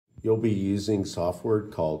You'll be using software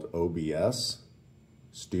called OBS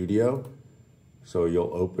Studio. So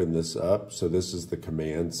you'll open this up. So this is the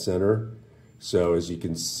command center. So as you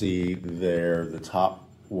can see there, the top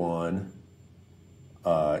one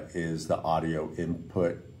is the audio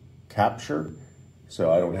input capture.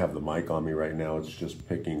 So I don't have the mic on me right now, it's just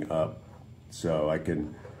picking up. So I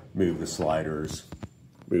can move the sliders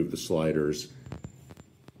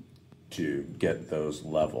to get those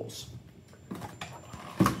levels.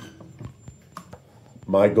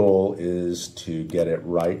 My goal is to get it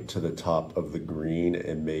right to the top of the green,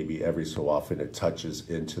 and maybe every so often it touches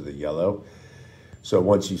into the yellow. So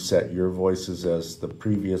once you set your voices as the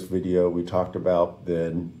previous video we talked about,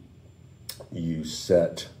 then you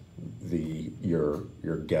set your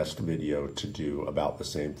guest video to do about the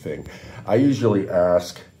same thing. I usually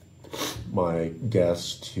ask my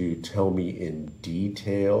guests to tell me in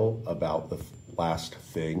detail about the last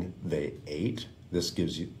thing they ate. This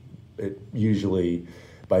gives you, usually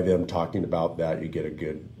by them talking about that, you get a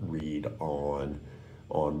good read on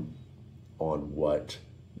what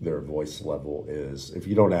their voice level is. If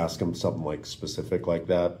you don't ask them something like specific like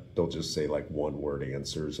that, they'll just say like one-word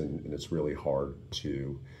answers, and it's really hard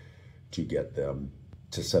to get them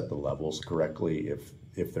to set the levels correctly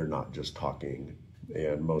if they're not just talking.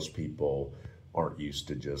 And most people aren't used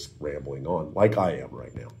to just rambling on like I am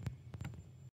right now.